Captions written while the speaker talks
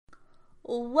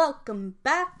Welcome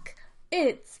back.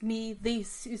 It's me, the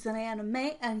Susan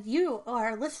Anime, and you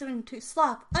are listening to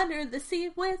Slop Under the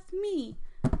Sea with me.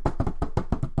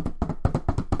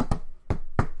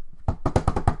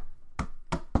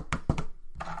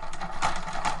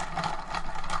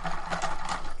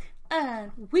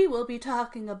 And we will be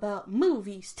talking about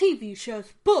movies, TV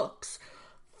shows, books,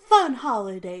 fun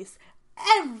holidays,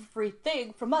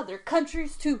 everything from other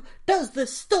countries to does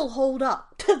this still hold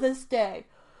up to this day?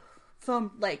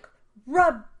 From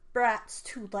Rugrats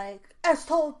to As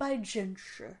Told by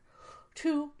Ginger,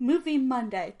 to Movie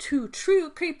Monday, to True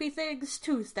Creepy Things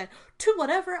Tuesday, to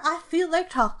whatever I feel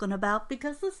like talking about,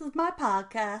 because this is my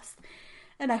podcast.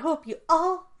 And I hope you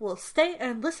all will stay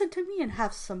and listen to me and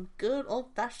have some good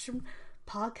old-fashioned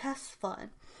podcast fun.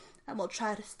 And we'll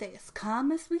try to stay as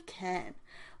calm as we can.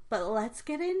 But let's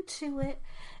get into it,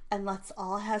 and let's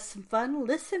all have some fun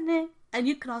listening. And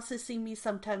you can also see me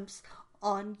sometimes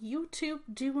on YouTube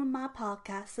doing my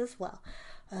podcast as well.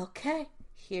 Okay,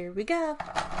 here we go.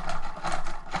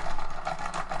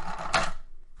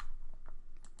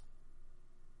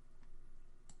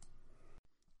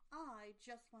 I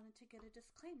just wanted to get a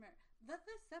disclaimer that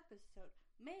this episode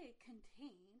may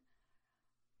contain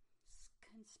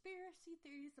conspiracy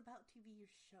theories about TV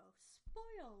shows.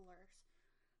 Spoilers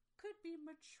could be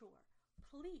mature.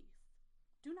 Please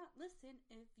do not listen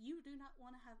if you do not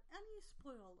want to have any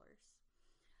spoilers.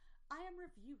 I am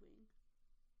reviewing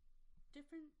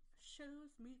different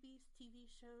shows, movies, TV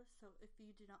shows, so if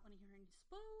you do not want to hear any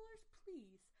spoilers,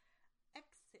 please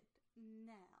exit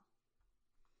now.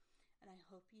 And I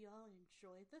hope you all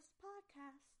enjoy this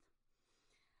podcast.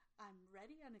 I'm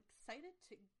ready and excited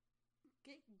to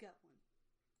get going.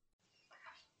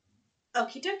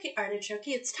 Okie dokie, artichoke,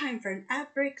 it's time for an ad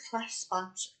break /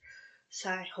 sponsor. So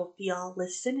I hope you all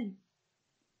listen and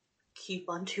keep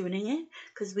on tuning in,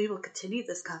 because we will continue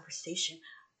this conversation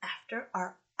after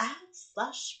our ad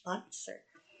 / sponsor.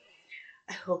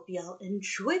 I hope y'all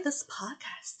enjoy this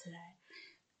podcast today,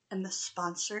 and the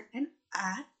sponsor and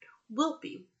ad will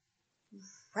be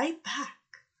right back.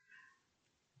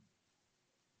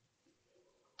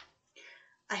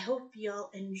 I hope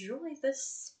y'all enjoy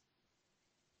this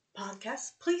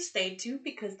podcast. Please stay tuned,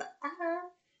 because the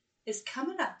ad is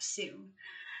coming up soon.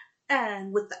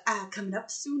 And with the ad coming up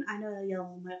soon, I know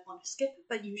y'all might want to skip it,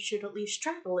 but you should at least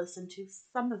try to listen to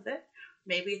some of it.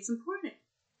 Maybe it's important.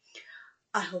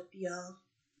 I hope y'all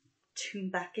tune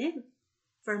back in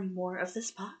for more of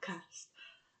this podcast.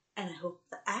 And I hope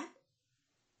the ad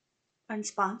and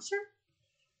sponsor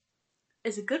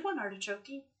is a good one,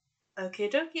 artichoke. Okay,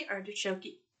 dokie,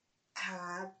 artichoke.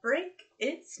 Ad break,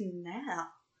 it's now.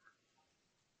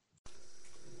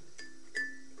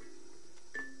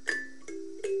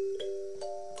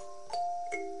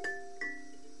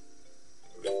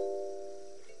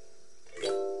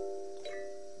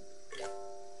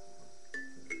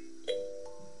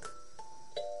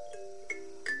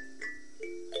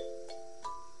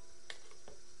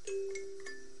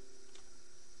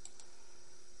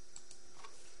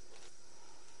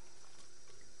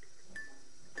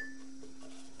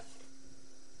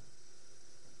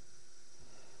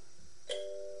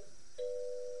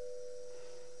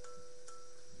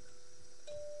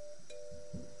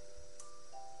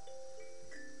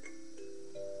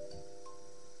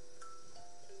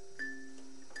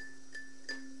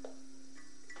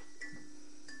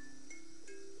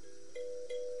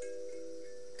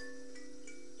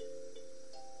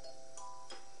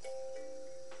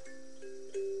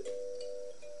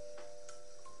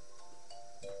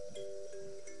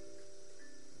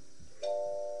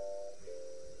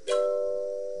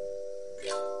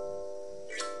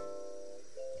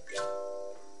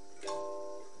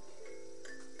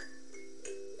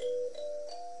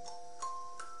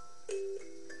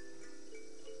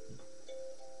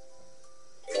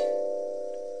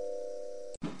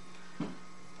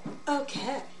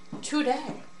 Okay,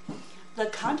 today, the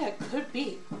content could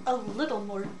be a little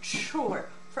more mature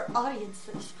for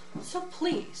audiences, so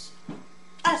please,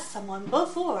 as someone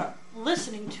before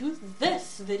listening to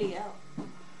this video,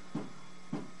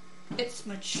 it's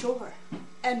mature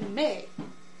and may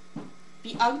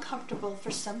be uncomfortable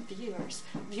for some viewers.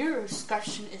 Viewer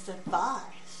discretion is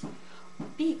advised.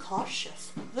 Be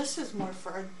cautious. This is more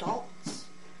for adults,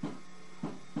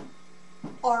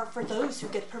 or for those who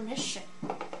get permission.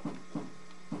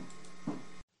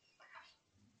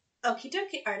 Okie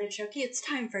dokie, artichoke, it's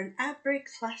time for an ad break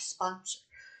 / sponsor.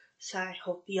 So I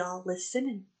hope y'all listen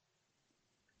and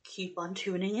keep on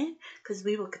tuning in, because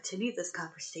we will continue this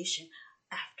conversation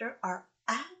after our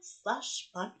ad /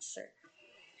 sponsor.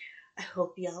 I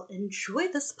hope y'all enjoy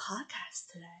this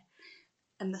podcast today,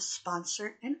 and the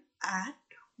sponsor and and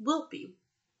we'll be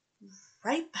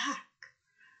right back.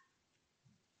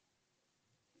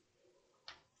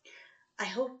 I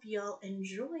hope y'all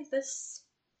enjoy this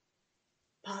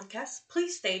podcast.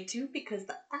 Please stay tuned because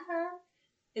the ad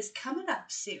is coming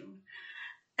up soon.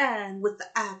 And with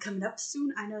the ad coming up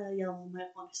soon, I know y'all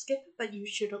might want to skip it, but you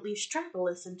should at least try to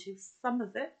listen to some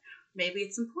of it. Maybe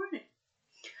it's important.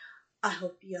 I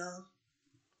hope y'all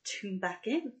tune back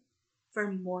in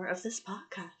for more of this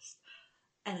podcast.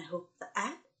 And I hope the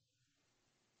ad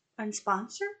and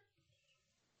sponsor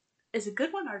is a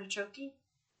good one, Artichoke.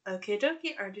 Okay,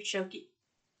 dokie, Artichoke.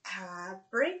 Ad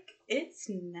break, it's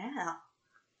now.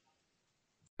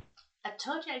 I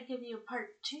told you I'd give you a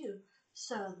part 2.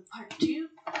 So the part 2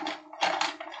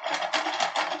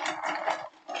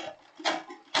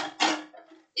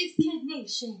 is Kid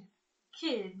Nation.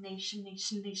 Kid Nation,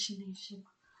 Nation, Nation, Nation.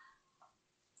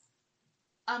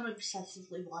 I'm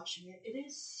obsessively watching it. It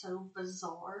is so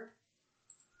bizarre.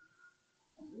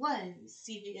 When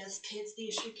CBS Kids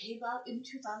Nation came out in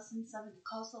 2007, it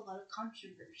caused a lot of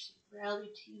controversy. The reality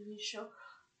TV show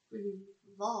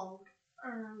revolved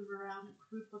around a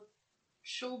group of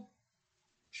children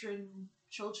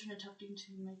attempting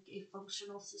to make a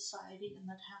functional society in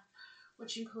the town,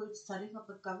 which includes setting up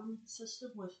a government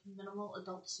system with minimal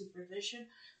adult supervision.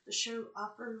 The show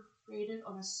operated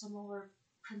on a similar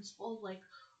principle like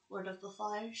Lord of the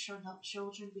Flies, showing how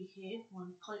children behave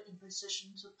when put in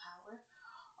positions of power.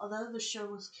 Although the show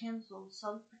was cancelled,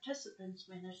 some participants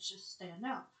managed to stand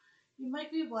out. You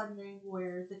might be wondering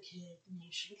where the Kid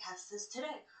Nation cast is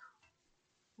today.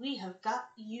 We have got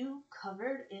you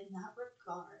covered in that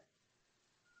regard.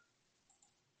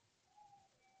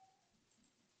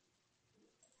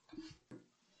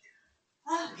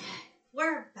 Okay,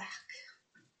 we're back.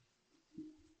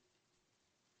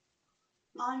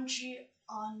 Angie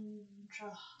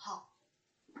Andra Hall.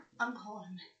 I'm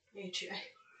calling AJ.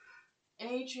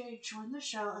 AJ joined the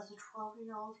show as a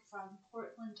 12-year-old from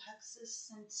Portland, Texas.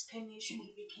 Since Kid Nation,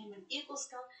 he became an Eagle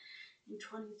Scout in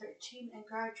 2013 and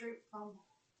graduated from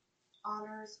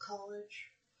Honors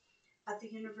College at the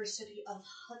University of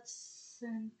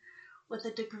Hudson with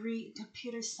a degree in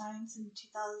computer science in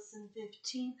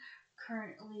 2015.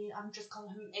 Currently, I'm just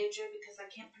calling him AJ because I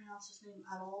can't pronounce his name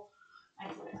at all. I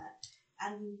forgot.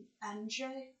 And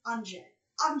Anjay,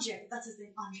 that's his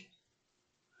name, Anjay.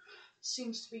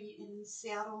 Seems to be in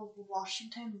Seattle,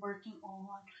 Washington, working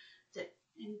on the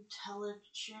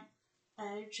Intelligent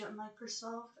Edge at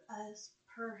Microsoft as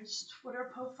per his Twitter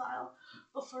profile.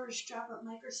 Before his job at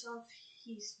Microsoft,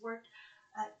 he's worked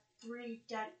at 3D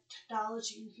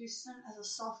Technology in Houston as a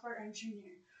software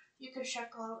engineer. You can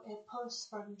check out a post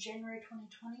from January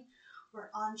 2020 where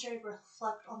Anjay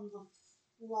reflects on the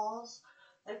flaws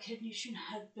that Kid Nation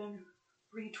had been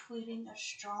retweeting a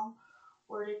strong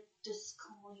worded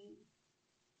disclaimer.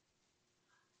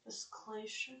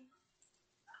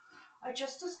 I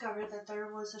just discovered that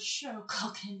there was a show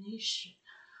called Kid Nation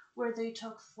where they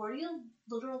took 40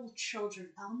 literal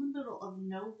children out in the middle of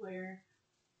nowhere,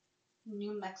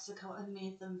 New Mexico, and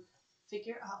made them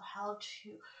figure out how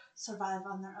to survive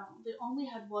on their own. They only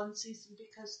had one season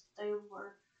because there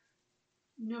were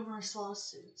numerous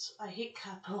lawsuits. I hate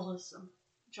capitalism.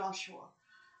 Joshua.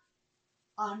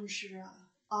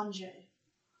 Anjay.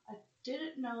 I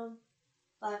didn't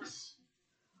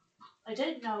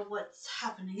know what's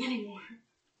happening anymore.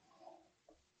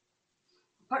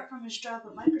 Apart from his job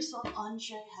at Microsoft,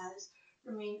 Anjay has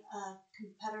remained a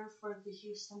competitor for the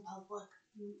Houston Public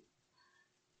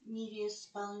Media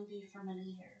Spelling Bee for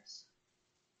many years.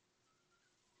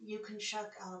 You can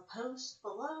check out a post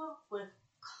below with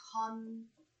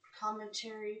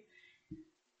commentary.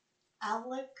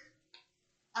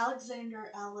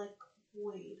 Alexander Alec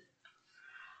Wade.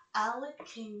 Alec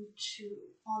came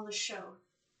on the show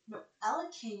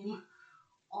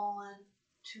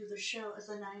as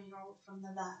a 9-year-old from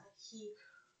Nevada. He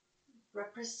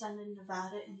represented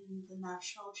Nevada in the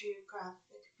National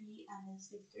Geographic Bee and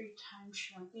is a 3-time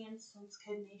champion since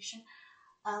Kid Nation.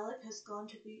 Alec has gone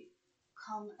to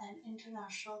become an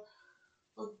international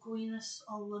Linguinas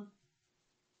Olympiad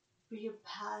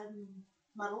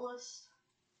medalist,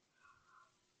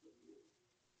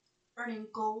 earning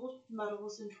gold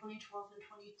medals in 2012 and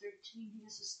 2013. He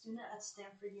is a student at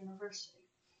Stanford University.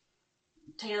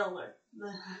 Taylor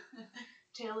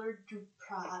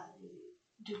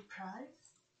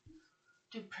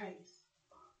Duprais.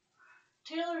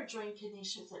 Taylor joined Kid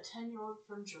Nation as a 10-year-old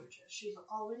from Georgia. She's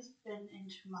always been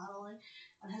into modeling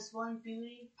and has won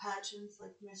beauty pageants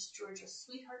like Miss Georgia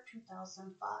Sweetheart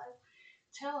 2005.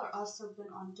 Taylor also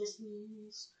been on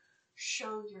Disney's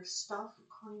Show Your Stuff.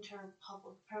 According to her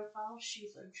public profile,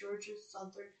 she's a Georgia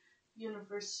Southern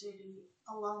University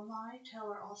alumni.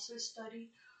 Taylor also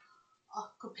studied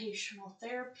occupational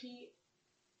therapy,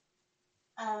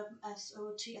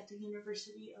 MSOT, at the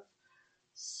University of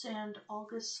St.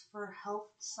 August for health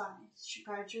science. She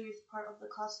graduated as part of the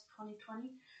class of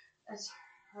 2020. As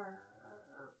her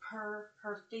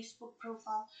Facebook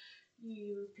profile,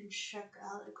 you can check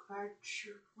out a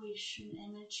graduation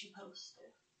image she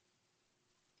posted.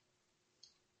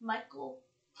 Michael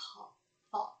Todd.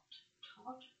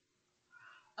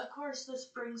 Of course, this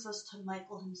brings us to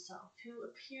Michael himself, who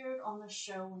appeared on the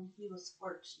show when he was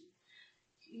 14.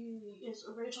 He is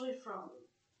originally from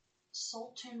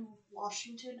Sultan,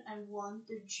 Washington, and won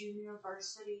the junior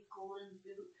varsity Golden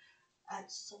Boot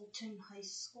at Sultan High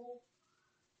School.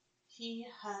 He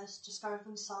has described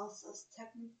himself as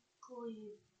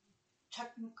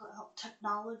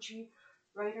technology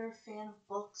writer, fan of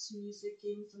books, music,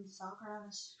 games, and soccer on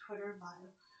his Twitter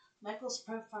bio. Michael's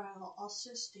profile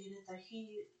also stated that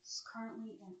he is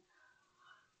currently in.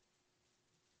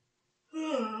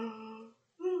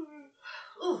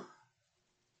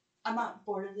 I'm not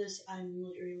bored of this. I'm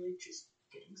literally just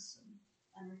getting some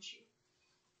energy.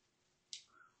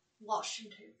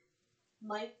 Washington.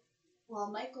 While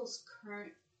Michael's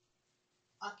current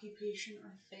occupation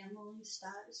or family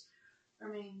status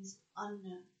remains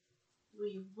unknown,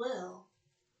 we will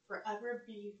forever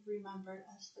be remembered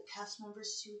as the cast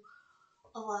members who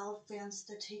allowed fans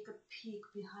to take a peek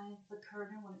behind the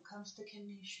curtain when it comes to Kid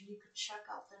Nation. You could check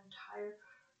out the entire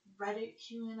Reddit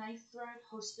Q&A thread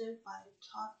hosted by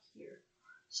Todd here.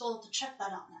 So we'll have to check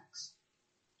that out next.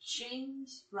 Jasmine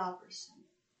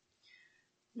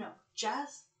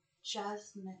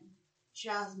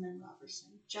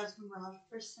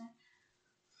Robertson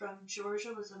from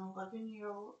Georgia was an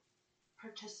 11-year-old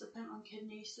participant on Kid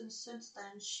Nation. Since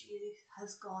then, she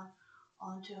has gone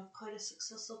on to have quite a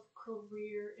successful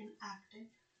career in acting.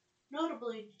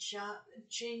 Notably,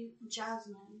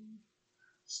 Jasmine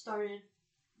started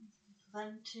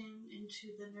venting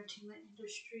into the entertainment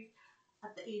industry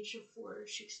at the age of 4.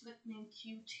 She's nicknamed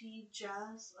QT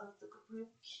Jazz of the group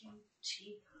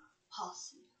QT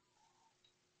Posse.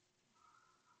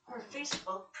 Her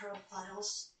Facebook profile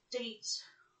states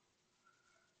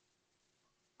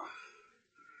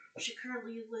she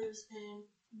currently lives in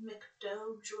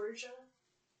McDough, Georgia.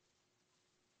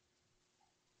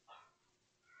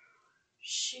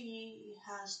 She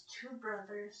has 2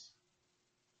 brothers.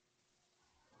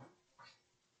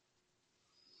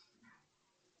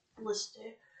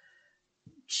 Listed: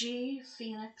 G.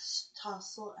 Phoenix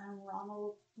Tossell and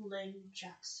Ronald Lane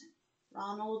Jackson.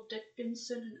 Ronald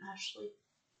Dickinson and Ashley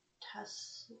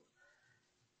Tesley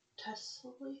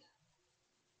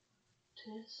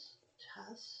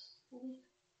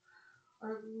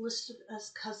are listed as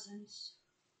cousins.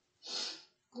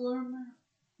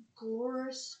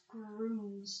 Glorious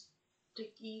Grooms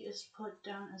Dickey is put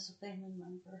down as a family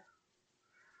member.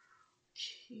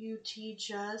 QT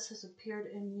Jazz has appeared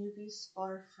in movies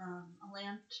Far from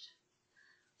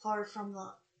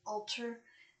the Altar,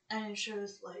 and in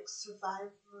shows like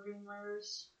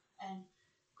Survivors and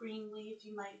Greenleaf.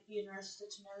 You might be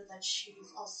interested to know that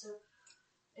she's also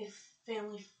a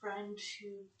family friend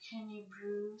to Kenny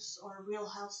Bruce or Real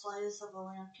Housewives of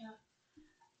Atlanta.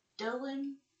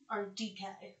 Dylan, or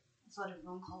DK, that's what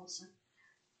everyone calls him.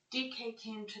 DK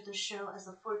came to the show as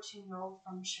a 14-year-old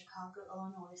from Chicago,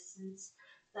 Illinois. Since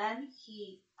then,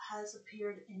 he has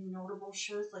appeared in notable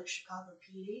shows like Chicago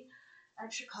PD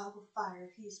and Chicago Fire.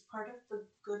 He is part of the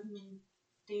Goodman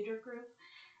Theater Group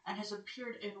and has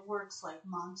appeared in works like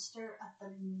Monster at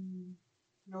the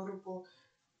notable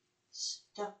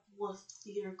Steppenwolf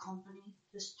Theater Company.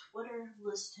 His Twitter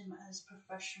lists him as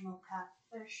professional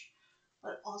catfish,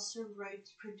 but also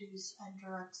writes, produces, and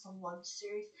directs a web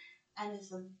series and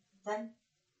is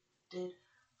invented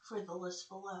for the list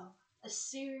below. A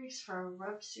series for a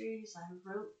web series I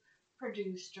wrote,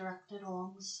 produced, directed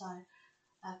alongside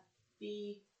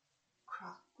B.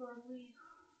 Crockerly.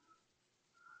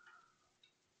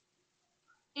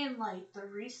 In light the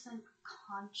recent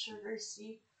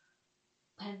controversy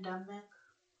pandemic,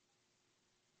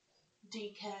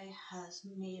 DK has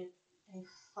made a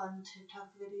fun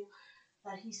TikTok video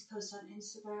that he's posted on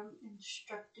Instagram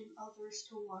instructing others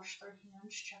to wash their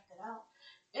hands. Check it out.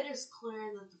 It is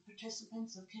clear that the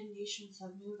participants of Kid Nations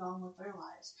have moved on with their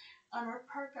lives and are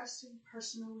progressing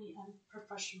personally and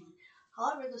professionally.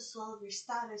 However, the celebrity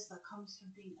status that comes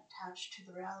from being attached to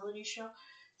the reality show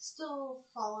still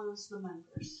follows the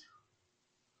members.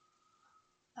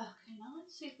 Okay, now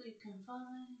let's see if we can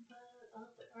find the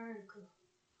other article.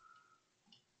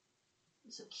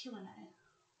 It's a Q&A.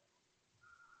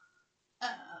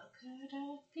 Okay,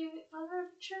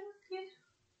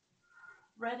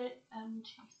 Reddit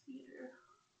MT Theater.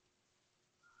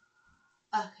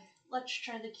 Okay, let's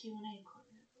try the Q&A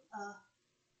corner.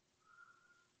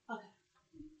 Okay.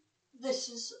 This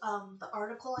is the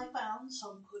article I found, so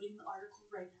I'm putting the article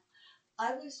right now.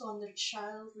 I was on the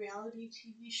child reality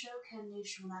TV show Kid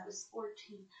Nation when I was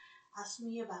 14. Ask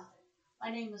me about it. My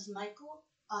name is Michael.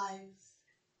 I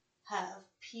have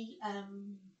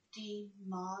PMD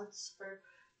mods for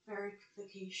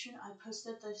verification. I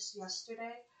posted this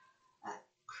yesterday at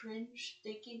Cringe,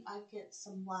 thinking I'd get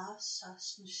some laughs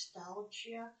as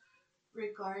nostalgia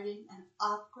regarding an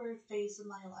awkward phase of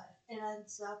my life. It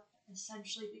ends up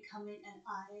essentially becoming an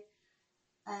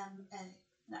IMA.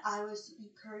 And I was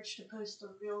encouraged to post a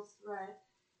real thread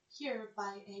here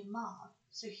by a mob.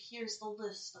 So here's the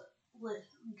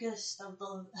gist of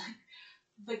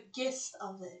the gist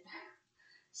of it.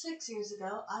 6 years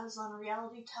ago, I was on a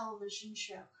reality television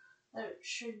show that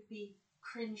should be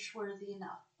cringeworthy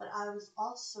enough, but I was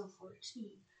also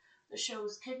 14. The show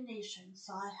was Kid Nation,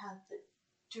 so I had the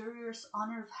dubious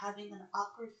honor of having an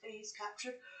awkward phase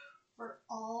captured for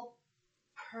all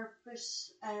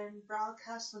purpose and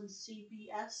broadcast on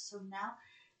CBS. So now,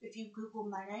 if you Google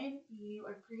my name, you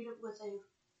are greeted with a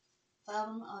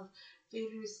fountain of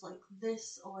videos like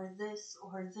this or this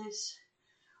or this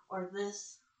or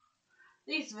this.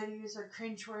 These videos are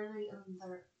cringeworthy in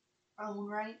their own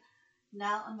right.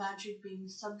 Now imagine being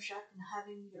subject and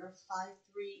having your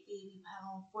 5'3",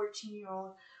 80-pound,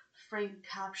 14-year-old frame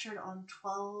captured on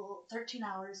 13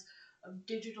 hours of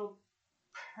digital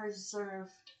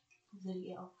preserved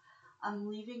video. I'm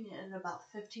leaving in about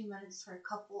 15 minutes for a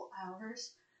couple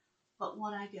hours, but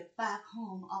when I get back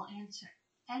home, I'll answer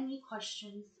any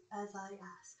questions as I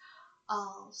ask.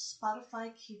 I'll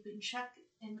Spotify keep in check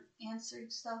and answering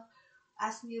stuff.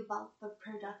 Ask me about the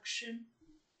production.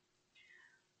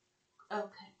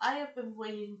 Okay, I have been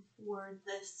waiting for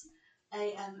this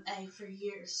AMA for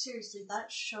years. Seriously,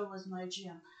 that show was my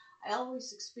jam. I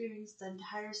always experienced the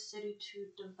entire city to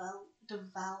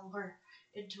devour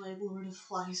into a Lord of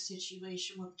Flies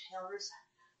situation with Taylor's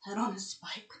head on a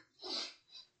spike.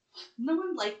 No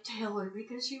one liked Taylor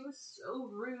because she was so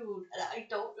rude. And I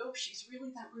don't know if she's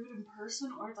really that rude in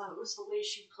person or that it was the way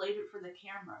she played it for the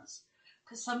cameras.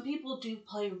 Because some people do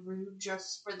play rude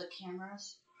just for the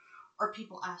cameras, or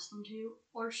people ask them to,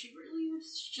 or she really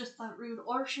was just that rude,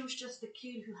 or she was just a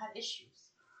kid who had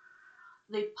issues.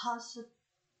 They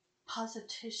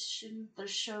positioned the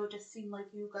show to seem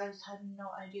like you guys had no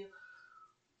idea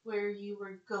where you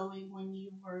were going when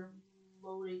you were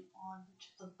loading onto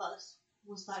the bus.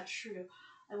 Was that true?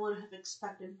 I would have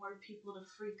expected more people to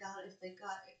freak out if they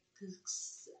got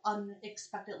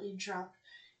unexpectedly dropped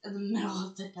in the middle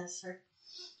of the desert.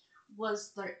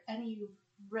 Was there any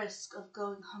risk of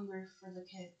going hungry for the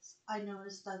kids? I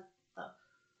noticed that the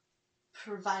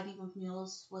providing of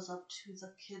meals was up to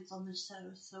the kids on the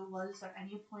show, so was there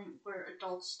any point where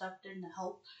adults stepped in to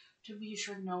help to be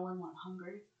sure no one went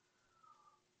hungry?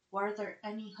 Were there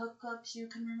any hookups you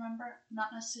can remember?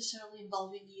 Not necessarily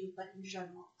involving you, but in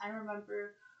general. I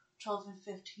remember 12 and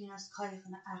 15 as kind of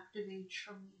an active age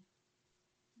for me.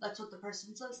 That's what the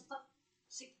person says.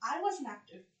 See, I wasn't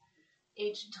active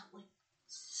age until like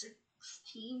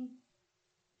 16.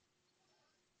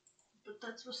 But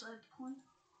that's beside the point.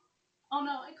 Oh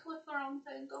no, I clicked the wrong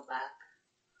thing. Go back.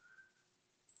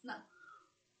 No.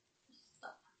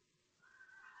 Stop.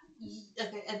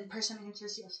 Okay, and the person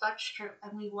answers yes, that's true.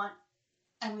 And we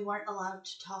weren't allowed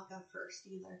to talk at first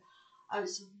either.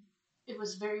 It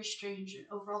was very strange and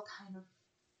overall kind of,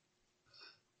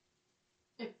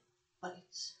 it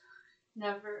bites.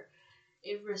 Never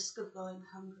a risk of going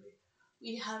hungry.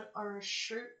 We had our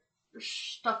shirt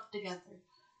stuffed together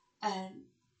and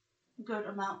good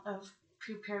amount of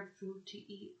prepared food to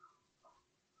eat.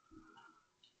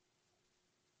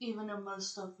 Even though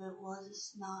most of it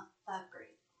was not that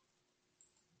great.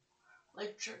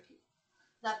 Like jerky.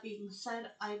 That being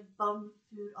said, I bummed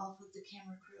food off with the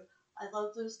camera crew. I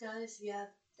love those guys. Yeah,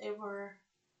 they were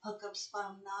hookups, but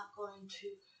I'm not going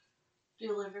to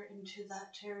deliver into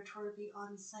that territory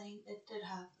beyond saying it did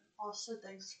happen. Also,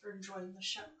 thanks for enjoying the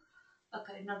show.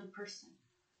 Okay, another person.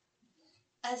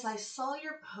 As I saw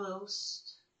your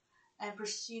post and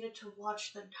proceeded to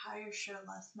watch the entire show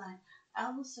last night, I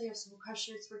honestly have some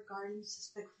questions regarding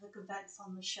specific events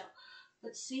on the show.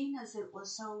 But seeing as it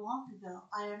was so long ago,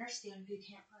 I understand if you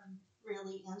can't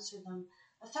really answer them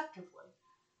effectively.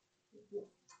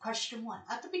 Question 1.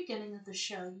 At the beginning of the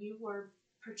show, you were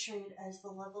portrayed as the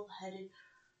level-headed,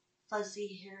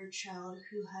 fuzzy-haired child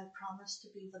who had promised to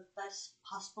be the best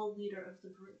possible leader of the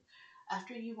group.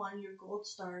 After you won your gold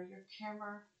star, your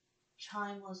camera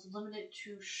time was limited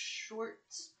to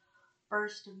shorts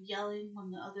burst of yelling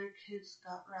when the other kids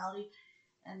got rowdy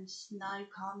and snide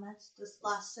comments. This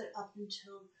lasted up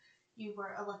until you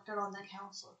were elected on the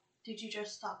council. Did you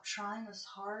just stop trying as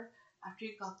hard after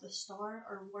you got the star,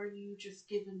 or were you just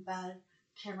given bad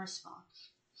camera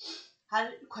spots?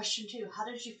 Question 2. How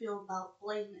did you feel about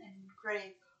Blaine and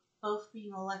Greg both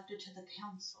being elected to the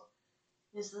council?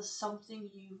 Is this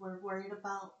something you were worried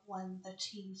about when the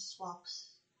team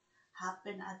swaps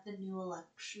happened at the new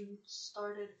election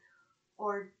started,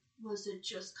 or was it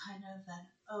just kind of an,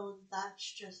 oh, that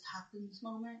just happens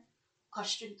moment?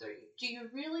 Question 3. Do you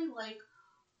really like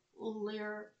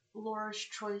Laura's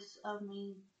choice of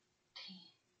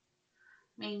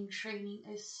maintaining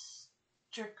a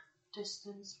strict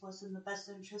distance was in the best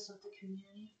interest of the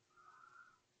community?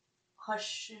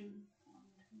 Question 1,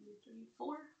 2, 3,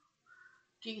 4.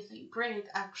 Do you think Greg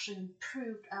actually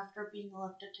improved after being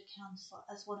elected to council?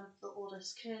 As one of the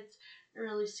oldest kids, it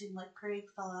really seemed like Greg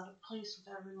fell out of place with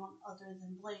everyone other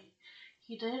than Blaine.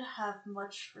 He did have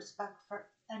much respect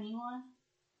for anyone,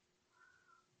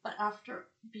 but after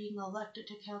being elected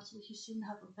to council, he seemed to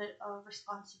have a bit of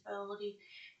responsibility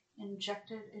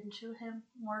injected into him.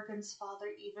 Morgan's father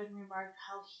even remarked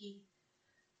how he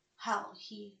had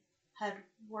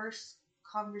worse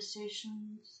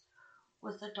conversations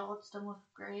with adults than with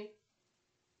Greg.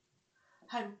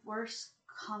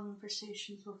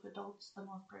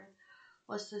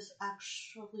 Was this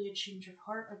actually a change of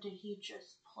heart, or did he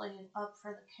just play it up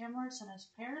for the cameras and his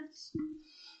parents?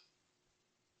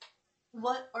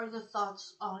 What are the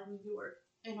thoughts on your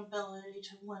inability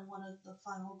to win one of the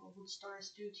final gold stars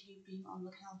due to you being on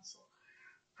the council?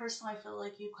 Personally, I feel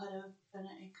like you could have been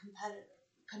a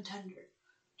contender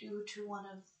due to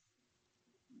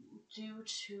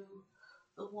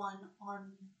the one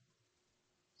on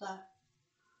that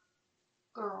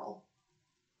girl.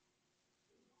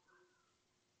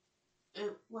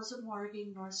 It wasn't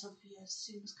Morgan nor Sophia.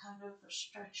 Seems kind of a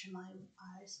stretch in my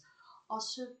eyes.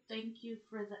 Also, thank you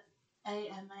for the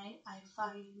AMA. I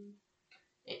find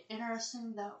it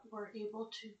interesting that we're able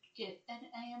to get an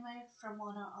AMA from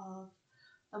one of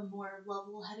the more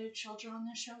level-headed children on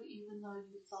the show, even though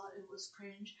you thought it was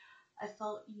cringe. I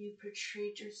felt you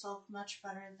portrayed yourself much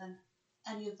better than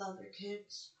any of the other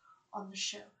kids on the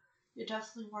show. You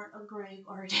definitely weren't a Greg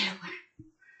or a Taylor.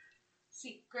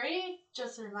 See, Greg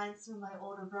just reminds me of my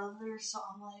older brother, so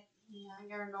I'm like, yeah,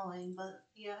 you're annoying, but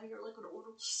yeah, you're like an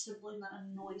older sibling that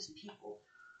annoys people,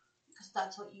 because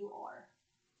that's what you are.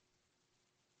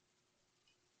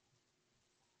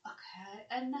 Okay,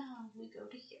 and now we go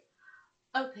to here.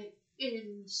 Okay,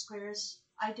 in squares,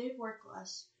 I did work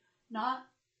less. Not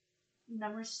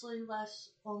numerously less,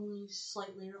 only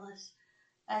slightly less.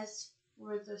 As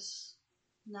for this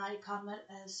night comment,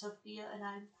 as Sophia and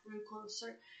I grew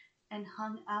closer and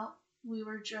hung out, we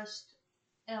were just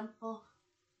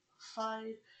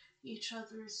amplified each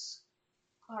other's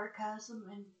sarcasm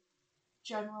and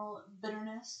general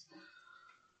bitterness.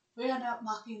 We ended up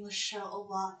mocking the show a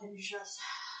lot and just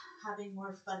having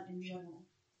more fun in general.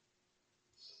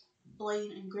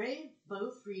 Blaine and Gray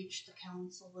both reached the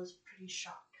council, was pretty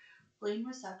shocked. Blaine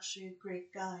was actually a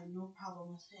great guy, no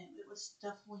problem with him. It was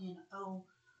definitely an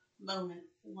moment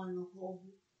on the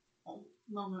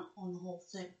whole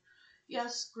thing.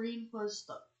 Yes, Green was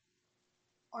the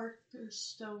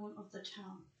Arthurstone of the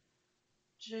town.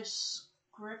 Just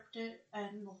scripted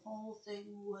and the whole thing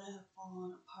would have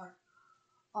fallen apart.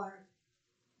 Or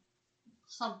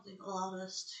something allowed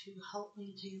us to help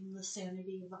maintain the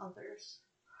sanity of others.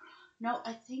 No,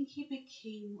 I think he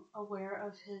became aware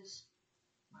of his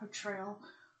portrayal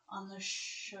on the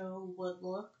show would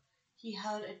look. He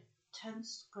had a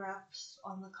tense grasp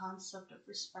on the concept of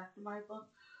respect in my book.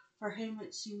 For him,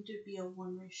 it seemed to be a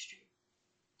one-way street.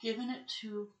 Giving it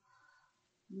to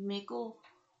Migle,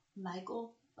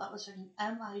 that was her name,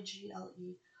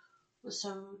 Migle, was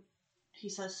so, he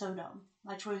says, so dumb.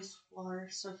 My choice were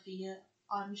Sophia,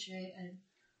 Andre, and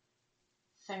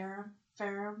Ferrum.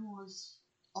 Ferrum was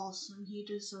awesome. He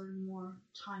deserved more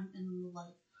time in the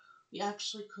light. We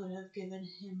actually could have given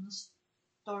him a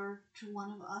star to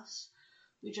one of us.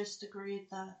 We just agreed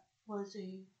that was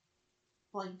a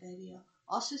blank idea.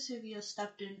 Also, Sylvia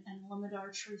stepped in and limited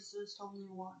our choices to only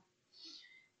one.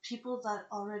 People that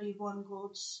already won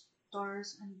gold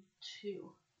stars and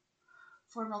 2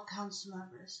 former council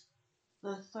members.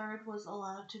 The third was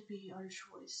allowed to be our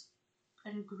choice.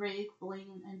 And Greg,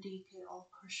 Blaine, and DK all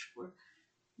pushed for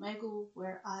Migle,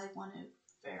 where I wanted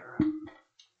Farrah.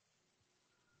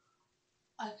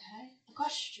 Okay,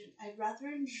 question. I'd rather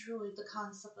enjoy the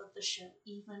concept of the show,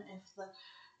 even if the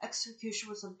execution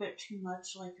was a bit too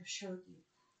much like a show you.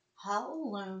 How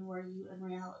alone were you in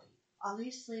reality?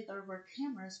 Obviously, there were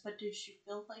cameras, but did you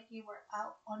feel like you were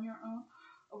out on your own,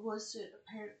 or was it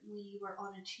apparently you were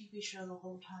on a TV show the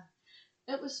whole time?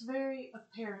 It was very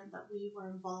apparent that we were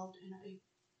involved in a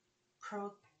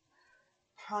pro-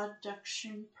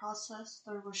 production process.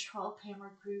 There was 12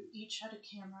 camera crew, each had a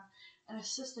camera, an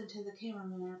assistant to the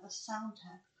cameraman, a sound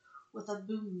tech with a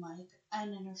boom mic,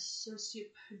 and an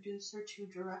associate producer to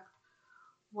direct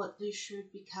what they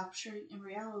should be capturing. In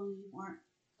reality, we weren't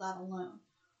that alone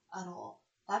at all.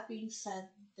 That being said,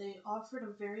 they offered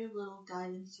a very little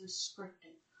guidance or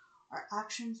scripting. Our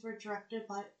actions were directed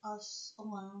by us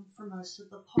alone for most of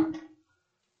the part.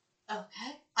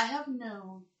 Okay, I have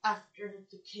known after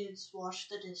the kids wash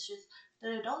the dishes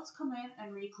that adults come in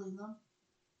and reclean them.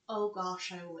 Oh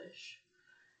gosh, I wish.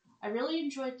 I really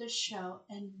enjoyed this show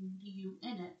and you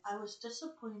in it. I was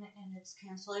disappointed in its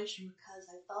cancellation because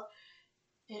I felt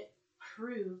it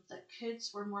proved that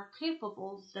kids were more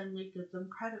capable than we give them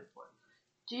credit for.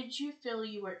 Did you feel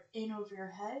you were in over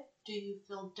your head? Do you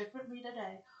feel differently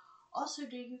today? Also,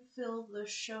 do you feel the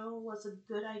show was a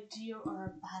good idea or a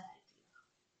bad idea?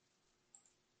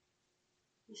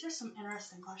 These are some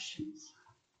interesting questions.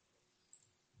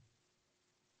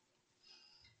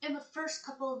 In the first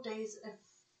couple of days, if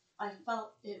I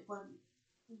felt it went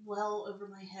well over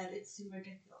my head, it seemed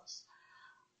ridiculous.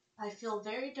 I feel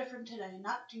very different today,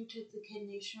 not due to the Kid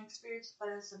Nation experience, but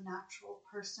as a natural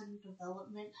person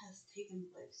development has taken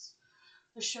place.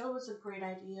 The show was a great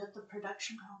idea. The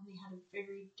production company had a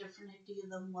very different idea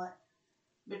than what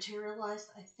materialized.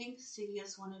 I think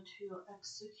CBS wanted to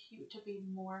execute to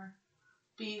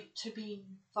be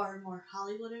far more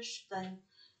Hollywoodish than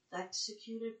the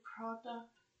executed product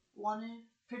wanted.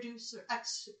 Producer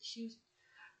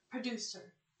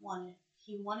wanted.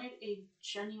 He wanted a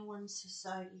genuine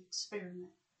society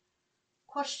experiment.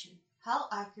 Question: how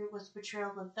accurate was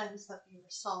portrayal of events that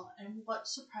viewers saw, and what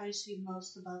surprised you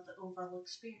most about the overall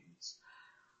experience?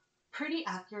 Pretty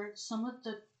accurate. Some of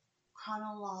the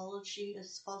chronology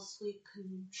is falsely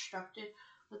constructed,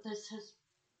 but this has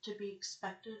to be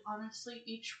expected. Honestly,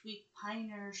 each week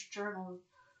Pioneer's Journal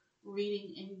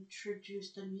reading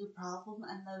introduced a new problem,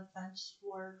 and the events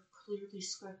were clearly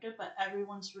scripted, but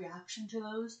everyone's reaction to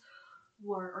those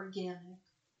were organic.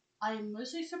 I am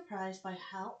mostly surprised by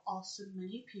how awesome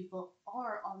many people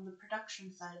are on the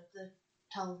production side of the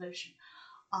television.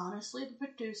 Honestly, the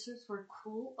producers were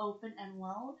cool, open, and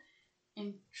well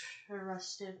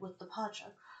interested with the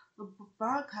project. The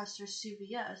broadcasters,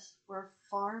 CBS, were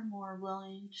far more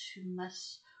willing to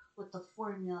mess with the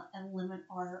formula and limit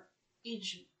our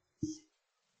agency.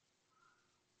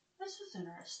 This is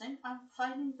interesting. I'm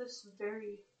finding this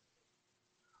very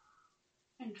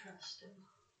interesting.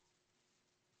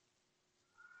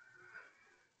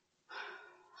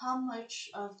 How much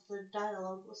of the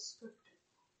dialogue was scripted?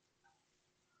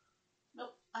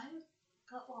 Nope, I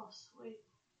got lost. Wait.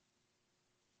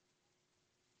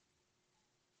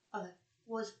 Okay.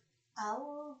 Was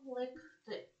Alec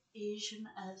the Asian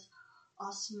as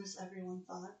awesome as everyone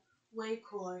thought? Way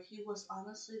cooler. He was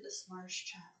honestly the smartest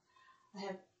child I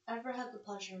have ever had the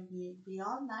pleasure of meeting.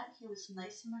 Beyond that, he was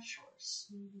nice and mature.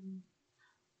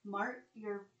 Smart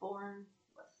you're born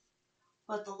with.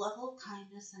 But the level of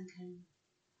kindness and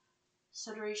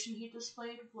consideration he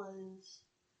displayed was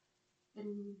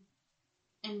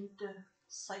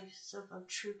indecisive of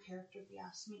true character, if you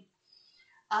ask me.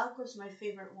 Alec was my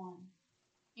favorite one.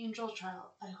 Angel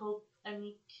child. I hope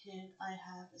any kid I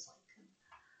have is like him.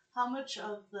 How much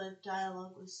of the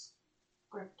dialogue was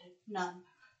scripted? None.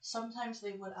 Sometimes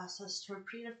they would ask us to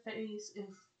repeat a phrase if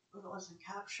it wasn't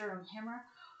captured on camera,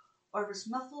 or if it's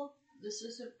muffled. This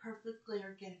isn't perfectly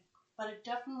organic, but it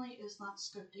definitely is not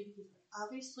scripted either.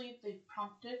 Obviously, they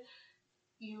prompted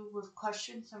you with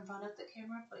questions in front of the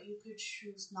camera, but you could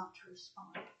choose not to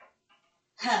respond.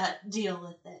 Deal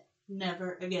with it.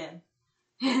 Never again.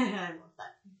 I love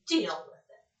that. Deal with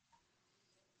it.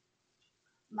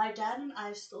 My dad and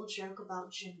I still joke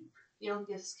about Jimmy, the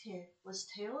youngest kid. Was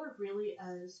Taylor really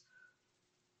as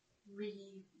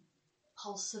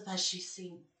repulsive as she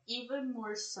seemed? Even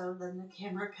more so than the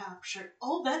camera captured.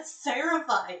 Oh, that's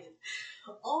terrifying.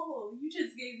 Oh, you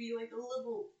just gave me like a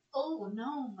little... Oh,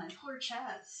 no, my poor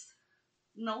chest.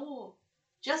 No,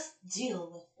 just deal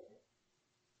with it.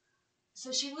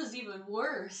 So she was even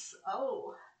worse.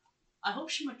 Oh, I hope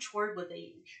she matured with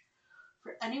age.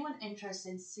 For anyone interested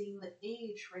in seeing the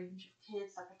age range of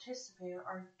kids that participate,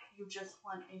 or you just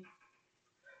want a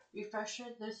refresher,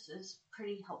 this is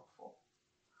pretty helpful.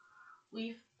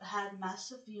 We've had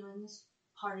massive viewings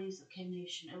parties of Kid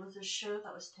Nation. It was a show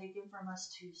that was taken from us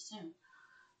too soon.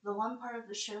 The one part of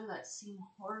the show that seemed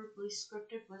horribly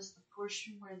scripted was the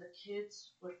portion where the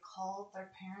kids would call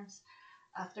their parents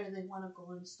after they won a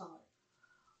golden star.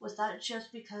 Was that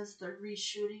just because they're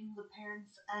reshooting the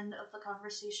parents' end of the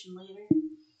conversation later?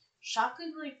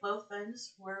 Shockingly, both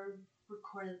ends were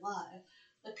recorded live.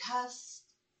 The cast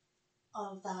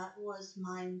of that was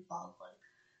mind boggling.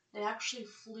 They actually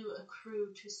flew a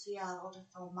crew to Seattle to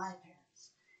film my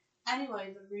parents.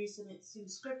 Anyway, the reason it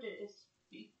seems scripted is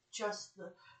just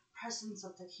the presence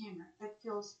of the camera. It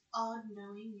feels odd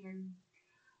knowing you're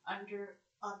under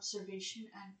observation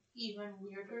and even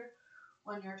weirder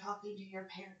when you're talking to your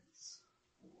parents.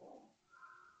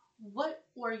 What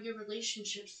were your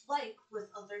relationships like with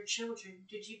other children?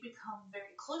 Did you become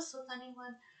very close with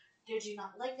anyone? Did you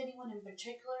not like anyone in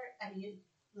particular?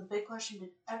 The big question, did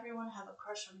everyone have a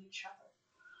crush on each other?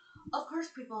 Of course,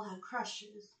 people had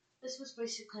crushes. This was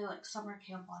basically like summer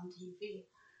camp on TV.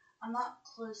 I'm not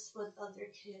close with other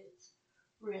kids,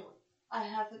 really. I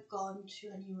haven't gone to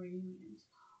any reunions.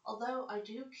 Although I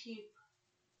do keep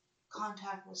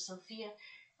contact with Sophia,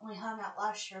 and we hung out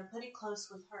last year. I'm pretty close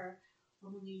with her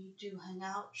when we do hang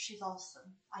out. She's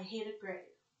awesome. I hated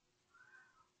grade.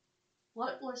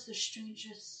 What was the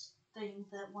strangest thing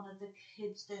that one of the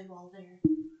kids did while there?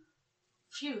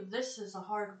 Phew, this is a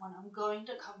hard one. I'm going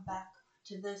to come back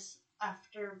to this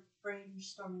after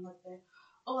brainstorming a bit.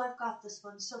 Oh, I've got this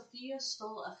one. Sophia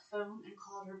stole a phone and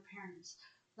called her parents.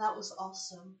 That was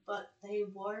awesome, but they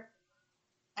were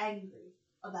angry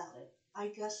about it. I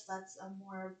guess that's a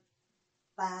more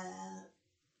bad,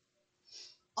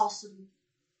 awesome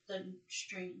than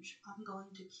strange. I'm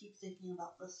going to keep thinking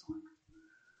about this one.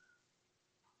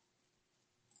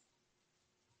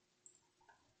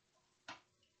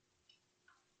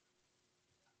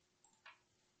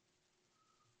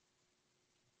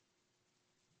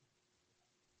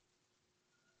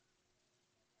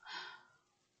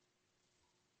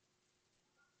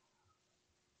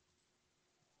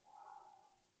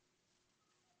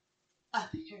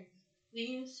 Here,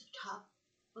 these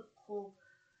topical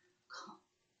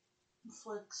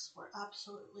conflicts were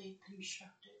absolutely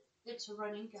constructed. It's a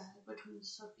running gag between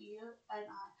Sophia and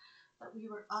I that we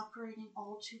were operating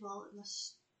all too well in the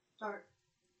start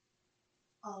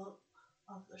of,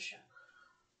 of the show.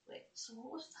 Wait, so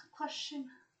what was the question?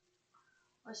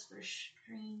 Was there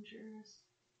strange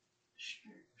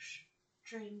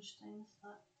things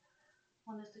that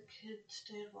one of the kids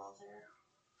did while there?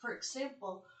 For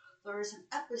example, there was an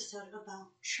episode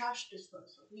about trash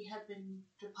disposal. We had been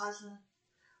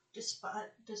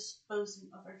disposing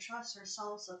of our trash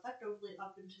ourselves effectively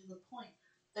up until the point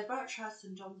they brought trash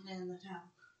and dumped it in the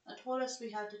town. They told us we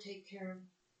had to take care of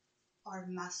our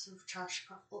massive trash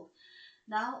problem.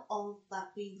 Now, all of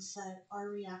that being said, our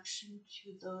reaction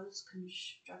to those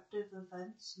constructive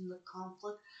events and the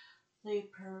conflict they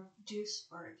produced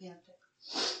were gigantic.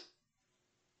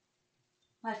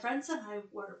 My friends and I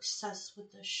were obsessed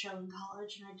with this show in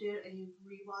college, and I did a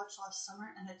rewatch last summer,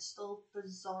 and it's still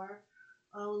bizarre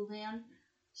land.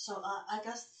 So I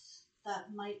guess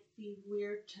that might be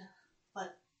weird,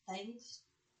 but thanks.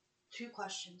 2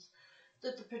 questions.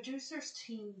 Did the producers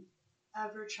team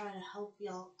ever try to help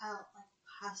y'all out, like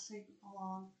passing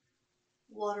along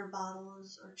water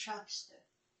bottles or chapstick?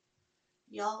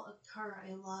 Y'all occur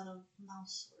a lot of mouth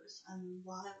sores, and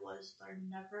why was there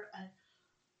never an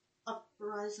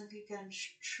uprising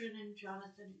against Trin and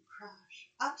Jonathan and Crash?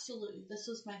 Absolutely, this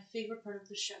was my favorite part of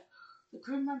the show. The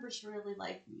crew members really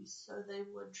liked me, so they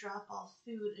would drop off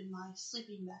food in my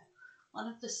sleeping bag. One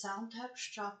of the sound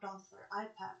techs dropped off their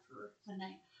iPad for the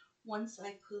night. Once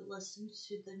I could listen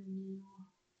to the new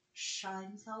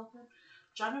Shines album,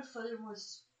 Jonathan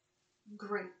was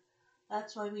great.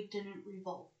 That's why we didn't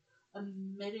revolt.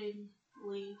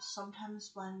 Admittingly,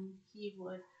 sometimes when he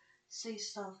would say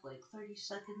stuff like 30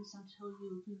 seconds until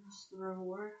you lose the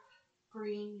reward,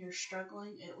 Green, you're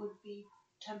struggling, it would be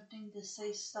tempting to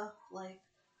say stuff like,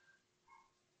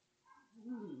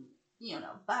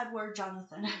 bad word,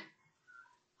 Jonathan.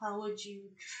 How would you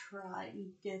try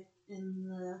and get in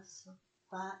this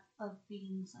vat of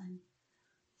beans and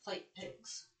fight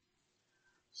pigs?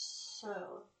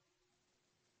 So,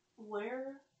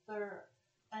 were there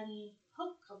any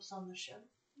hookups on the show?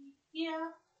 Yeah,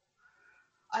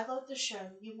 I love the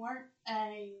show. You weren't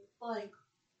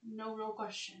no real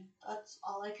question. That's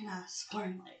all I can ask for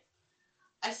in life.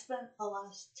 I spent the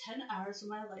last 10 hours of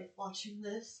my life watching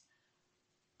this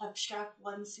abstract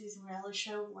 1-season reality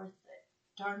show. Worth it.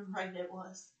 Darn right it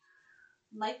was.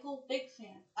 Michael, big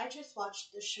fan. I just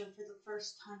watched this show for the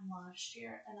first time last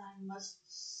year, and I must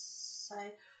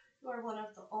say, you are one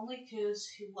of the only kids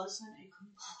who wasn't a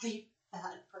complete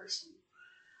bad person.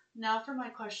 Now for my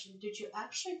question. Did you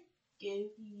actually give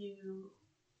you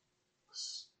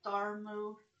star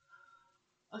mode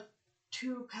a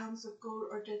 2 pounds of gold,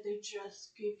 or did they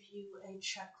just give you a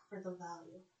check for the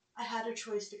value? I had a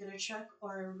choice to get a check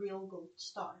or a real gold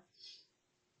star.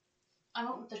 I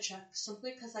went with the check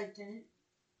simply because I didn't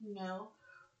know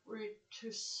where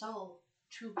to sell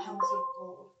 2 pounds of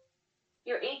gold.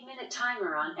 Your 8-minute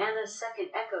timer on Anna's second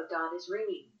Echo Dot is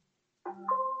ringing.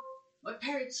 My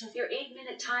parents have... Your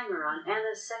 8-minute timer on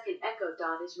Anna's second Echo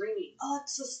Dot is ringing.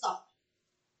 Alexa, stop.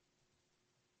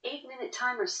 8-minute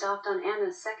timer stopped on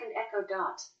Anna's second Echo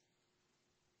Dot.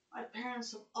 My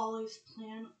parents have always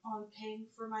planned on paying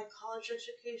for my college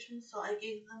education, so I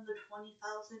gave them the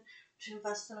 $20,000 to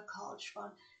invest in a college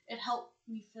fund. It helped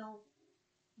me feel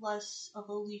less of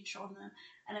a leech on them,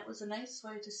 and it was a nice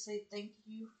way to say thank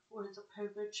you for the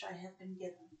privilege I have been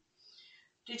given.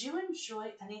 Did you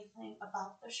enjoy anything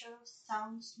about the show?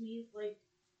 Sounds to me like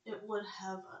it would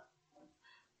have a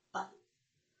bite.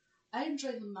 I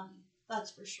enjoyed the money,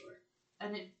 that's for sure,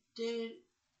 and it did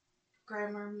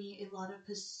garner me a lot of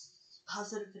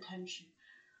positive attention.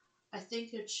 I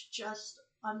think it's just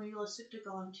unrealistic to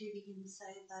go on TV and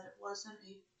say that it wasn't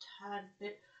a tad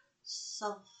bit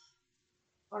self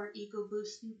or ego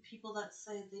boosting. People that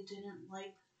say they didn't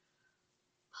like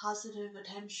positive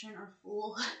attention are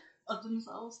full of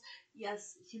themselves.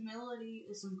 Yes, humility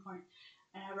is important,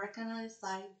 and I recognize that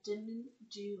I didn't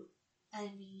do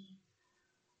any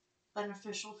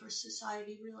beneficial for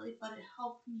society really, but it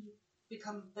helped me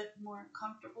become a bit more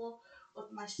comfortable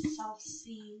with myself,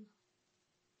 seeing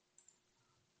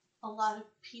a lot of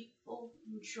people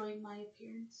enjoy my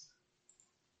appearance.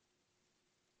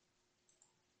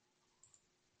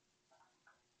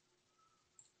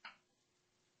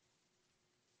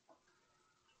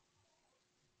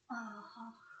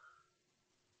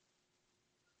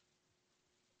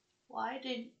 Why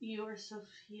didn't you or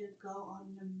Sophia go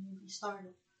on the movie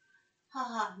Stardom?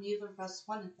 Haha, neither of us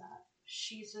wanted that.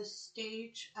 She's a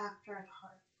stage actor at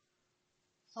heart.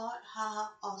 Thought, haha,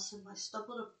 awesome. I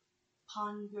stumbled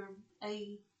upon your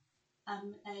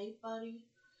AMA, buddy,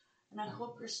 and I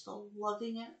hope you're still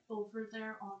loving it over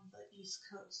there on the East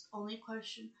Coast. Only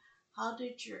question, how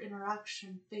did your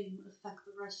interaction fame affect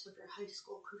the rest of your high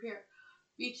school career?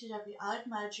 BTW, I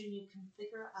imagine you can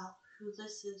figure out who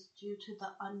this is due to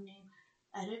the unnamed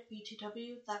edit.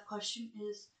 BTW, that question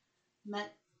is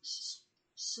meant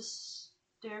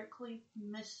hysterically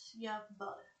miss ya,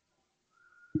 bud.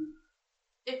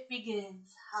 It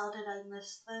begins. How did I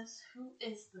miss this? Who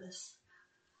is this?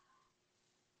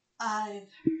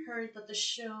 I've heard that the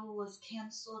show was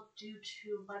canceled due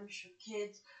to a bunch of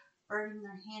kids burning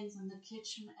their hands in the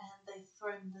kitchen and they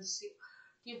threatened the soup.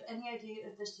 Do you have any idea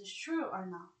if this is true or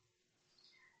not?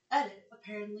 Edit.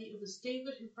 Apparently it was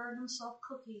David who burned himself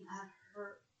cooking at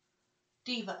her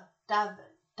Divad,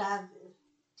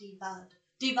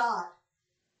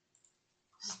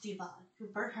 who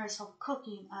burned herself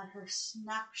cooking at her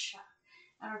snack shack,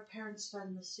 and her parents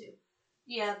threatened the soup.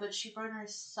 Yeah, but she burned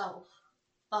herself.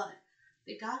 But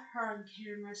they got her on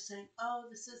camera saying, oh,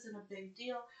 this isn't a big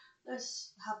deal.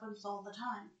 This happens all the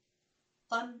time.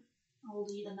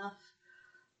 Funnily enough,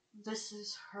 this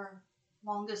is her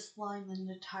longest line in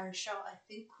the entire show. I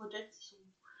think Claudette's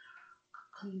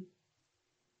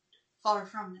far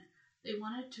from it. They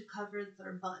wanted to cover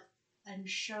their butt and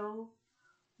show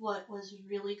what was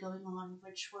really going on,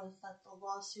 which was that the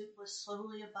lawsuit was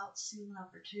solely about seeing an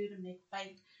opportunity to make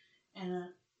bank in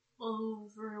an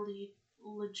overly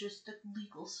logistic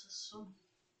legal system.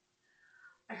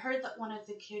 I heard that one of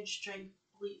the kids drank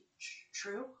bleach.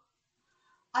 True?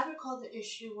 I recall the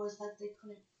issue was that they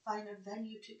couldn't find a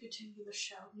venue to continue the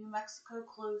show. New Mexico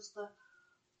closed the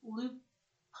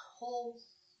loopholes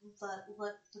that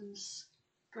let them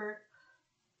skirt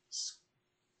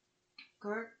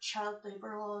child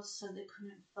labor laws, so they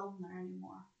couldn't film there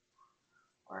anymore.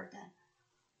 Or again.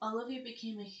 Olivia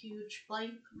became a huge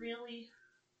blank, really.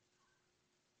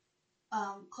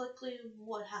 Quickly,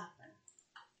 what happened?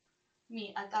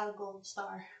 Me, I got a gold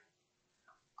star.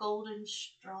 Golden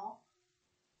straw.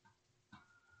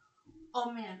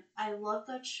 Oh man, I loved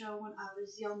that show when I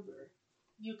was younger.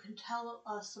 You can tell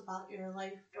us about your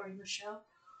life during the show.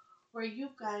 Were you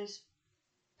guys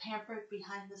pampered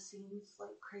behind the scenes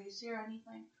like crazy or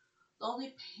anything? The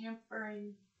only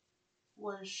pampering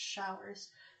was showers.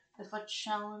 If a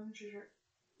challenger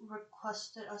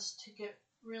requested us to get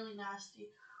really nasty,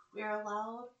 we are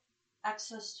allowed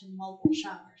access to mobile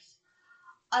showers.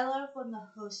 I love when the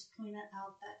host pointed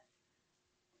out that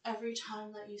every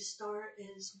time that you start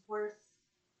is worth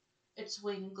its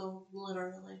weight in gold,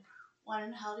 literally. When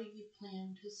and how do you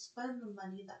plan to spend the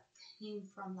money that came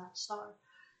from that star?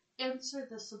 Answer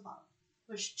this above.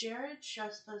 Was Jared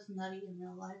just as nutty in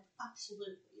real life?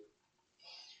 Absolutely.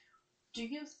 Do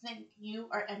you think you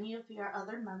or any of your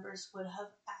other members would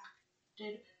have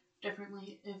acted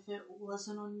differently if it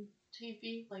wasn't on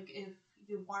TV? Like if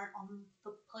you weren't on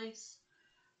the place,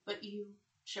 but you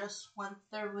just went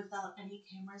there without any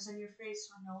cameras in your face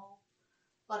or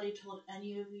nobody told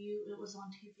any of you it was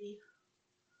on TV?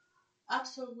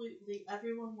 Absolutely,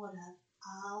 everyone would have.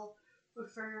 I'll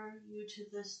refer you to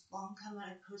this long comment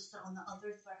I posted on the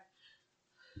other thread.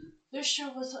 This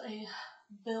show was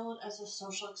billed as a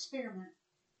social experiment,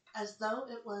 as though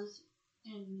it was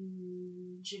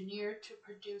engineered to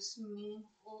produce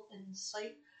meaningful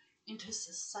insight into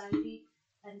society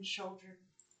and children.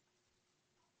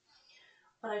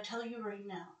 But I tell you right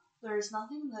now, there is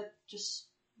nothing that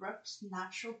disrupts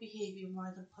natural behavior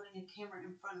more than putting a camera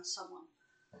in front of someone.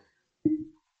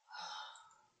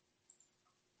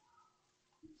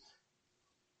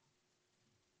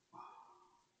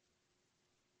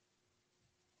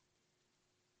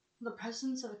 The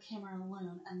presence of a camera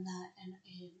alone, and that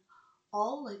in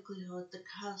all likelihood the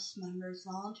cast members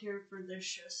volunteered for this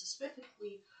show,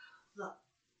 specifically the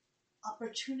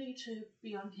opportunity to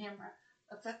be on camera,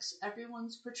 affects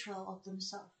everyone's portrayal of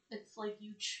themselves. It's like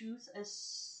you choose a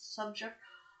subject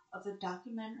of a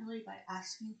documentary by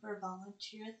asking for a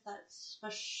volunteer that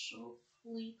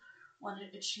specially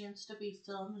wanted a chance to be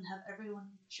filmed and have everyone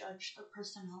judge the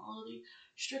personality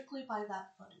strictly by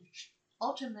that footage.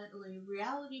 Ultimately,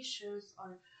 reality shows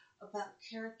are about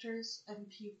characters and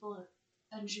people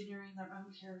engineering their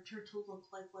own character to look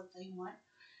like what they want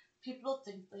people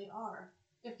think they are.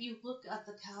 If you look at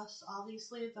the cast,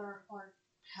 obviously there are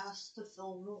casts to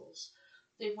fill roles.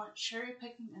 They want cherry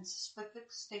picking in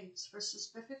specific states for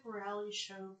specific reality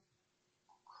show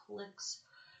clicks.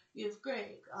 You have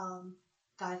Greg,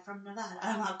 guy from Nevada.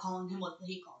 I'm not calling him what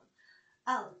he called him.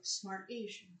 Alex, smart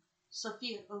Asian.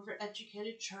 Sophia,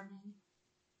 overeducated, charming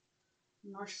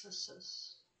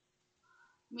narcissist.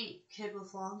 Me, kid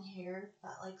with long hair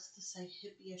that likes to say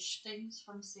hippie-ish things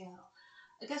from Seattle.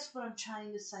 I guess what I'm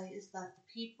trying to say is that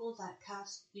the people that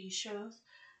cast these shows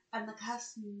and the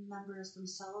cast members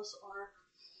themselves are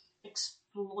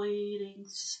exploiting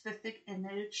specific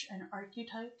image and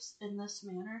archetypes in this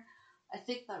manner. I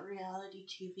think that reality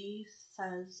TV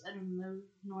says an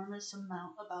enormous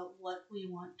amount about what we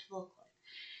want to look like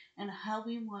and how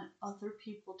we want other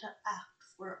people to act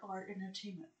for our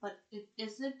entertainment, but it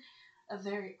isn't a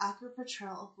very accurate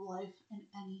portrayal of life in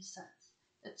any sense.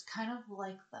 It's kind of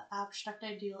like the abstract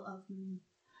ideal of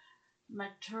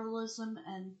materialism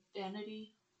and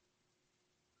vanity.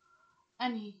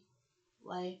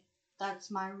 Anyway,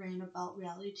 that's my rant about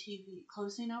reality TV.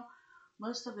 Closing out,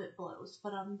 most of it blows,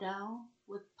 but I'm down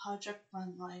with Project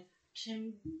Runway.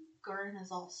 Tim Gurn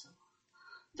is also.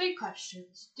 Three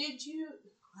questions.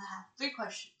 Three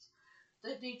questions.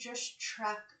 Did they just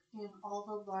track in all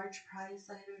the large prize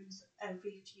items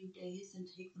every few days and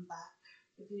take them back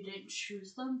if you didn't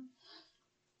choose them?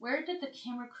 Where did the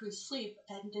camera crew sleep,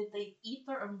 and did they eat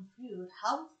their own food?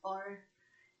 How far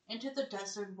into the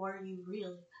desert were you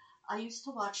really? I used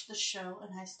to watch the show,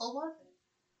 and I still love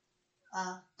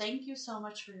it. Thank you so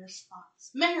much for your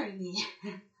response. Marry me!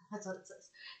 That's what it says.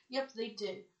 Yep, they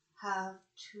did have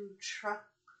to truck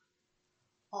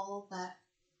all that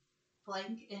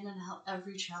blank in and out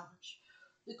every challenge.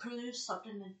 The crew slept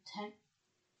in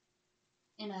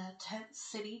a tent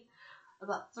city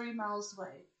about 3 miles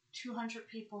away. 200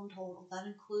 people in total. That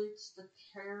includes the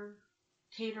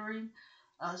catering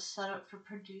set up for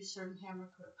producer and camera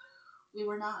crew. We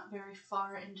were not very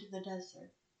far into the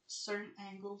desert. Certain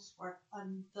angles were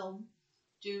unfilmed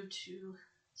due to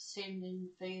standing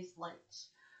phase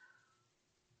lights.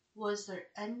 Was there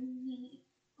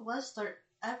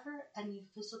ever any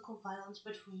physical violence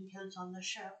between kids on the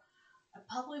show? I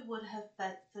probably would have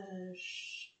bet the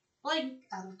blank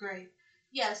out of Greg.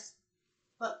 Yes,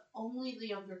 but only the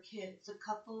younger kids. A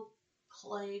couple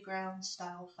playground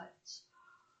style fights.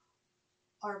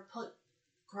 Or put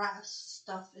grass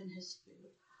stuff in his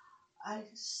food. I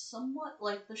somewhat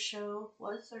like the show.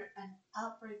 Was there an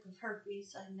outbreak of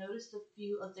herpes? I noticed a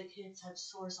few of the kids had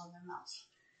sores on their mouths.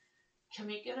 Can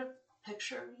we get a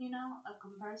picture of me now? A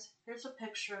comparison. Here's a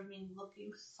picture of me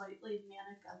looking slightly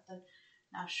manic at the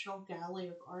National Gallery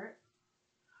of Art.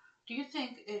 Do you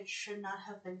think it should not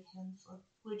have been canceled?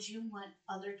 Would you want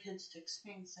other kids to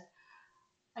experience it?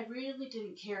 I really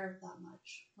didn't care that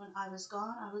much. When I was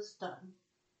gone, I was done.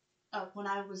 When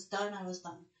I was done, I was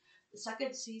done. The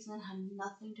second season had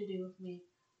nothing to do with me.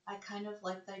 I kind of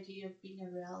liked the idea of being a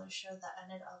reality show that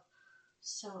ended up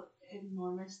so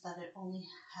enormous that it only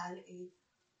had a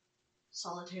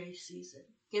solitary season.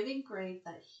 Giving Greg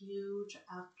that huge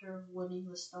after winning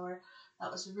the star,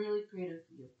 that was really great of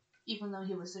you, even though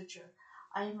he was a jerk.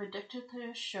 I am addicted to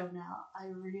this show now. I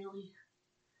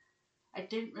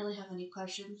didn't really have any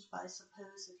questions, but I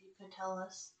suppose if you could tell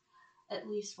us at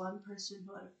least one person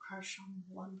who had a crush on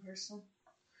one person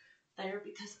there,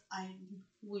 because I'm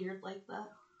weird like that.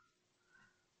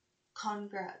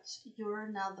 Congrats, you're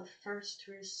now the first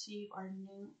to receive our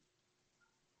new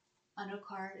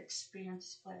Unacquired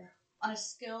Experience Flare. On a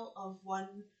scale of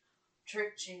 1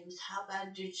 Trick James, how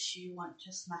bad did she want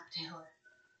to smack Taylor?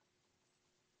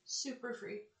 Super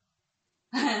free.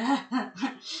 Yeah.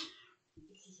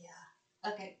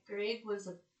 Okay, Greg was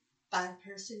a bad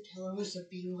person, Taylor was a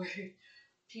B-word.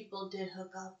 People did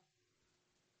hook up.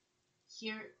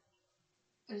 Here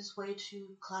is way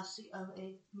too classy of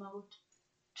a mode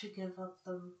to give up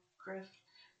the grift.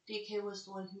 DK was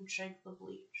the one who drank the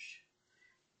bleach.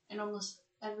 And almost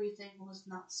everything was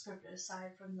not scripted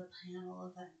aside from the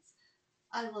panel events.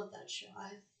 I love that show.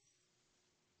 I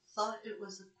thought it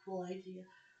was a cool idea.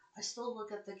 I still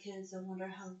look at the kids and wonder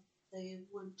how they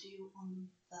would do on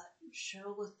that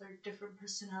show with their different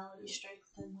personality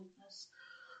strength and weakness.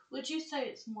 Would you say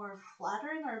it's more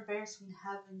flattering or embarrassing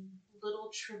having little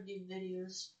tribute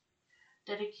videos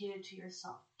dedicated to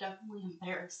yourself? Definitely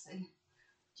embarrassing.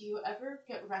 Do you ever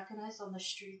get recognized on the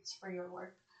streets for your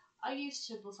work? I used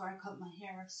to before I cut my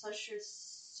hair. Such a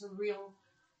surreal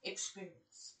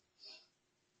experience.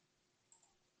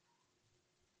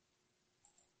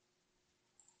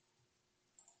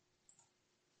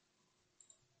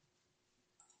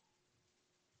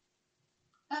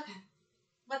 Okay,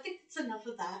 I think that's enough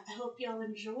of that. I hope y'all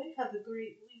enjoy. Have a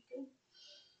great weekend.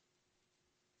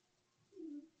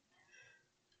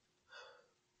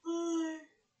 Bye.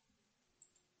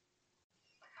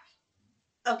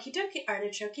 Okie dokie,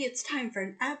 Artichoke, it's time for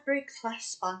an ad break /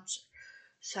 sponsor.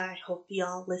 So I hope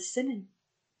y'all listen and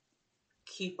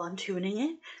keep on tuning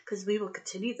in, because we will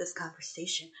continue this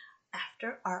conversation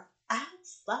after our ad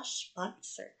 /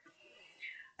 sponsor.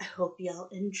 I hope y'all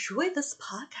enjoy this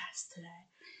podcast today.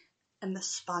 And the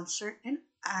sponsor and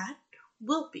ad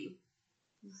will be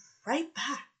right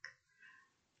back.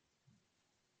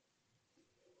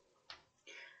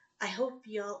 I hope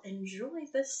y'all enjoy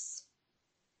this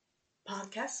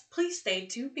podcast. Please stay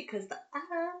tuned because the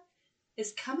ad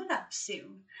is coming up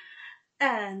soon.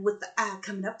 And with the ad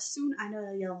coming up soon, I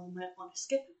know y'all might want to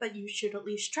skip it, but you should at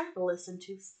least try to listen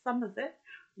to some of it.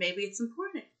 Maybe it's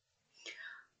important.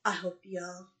 I hope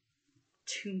y'all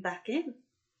tune back in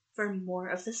for more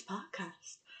of this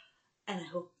podcast. And I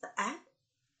hope the ad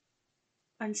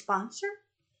and sponsor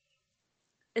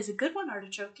is a good one,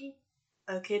 Artichoke.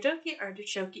 Okay, dokie,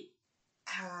 Artichoke.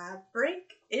 Ad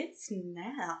break, it's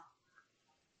now.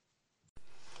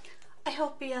 I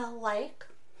hope y'all like.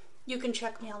 You can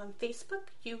check me out on Facebook,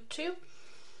 YouTube,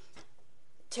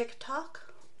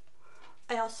 TikTok.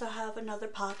 I also have another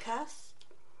podcast.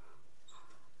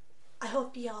 I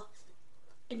hope y'all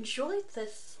enjoyed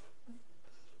this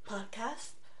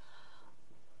podcast.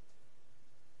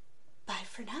 Bye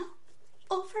for now.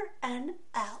 Over and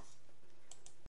out.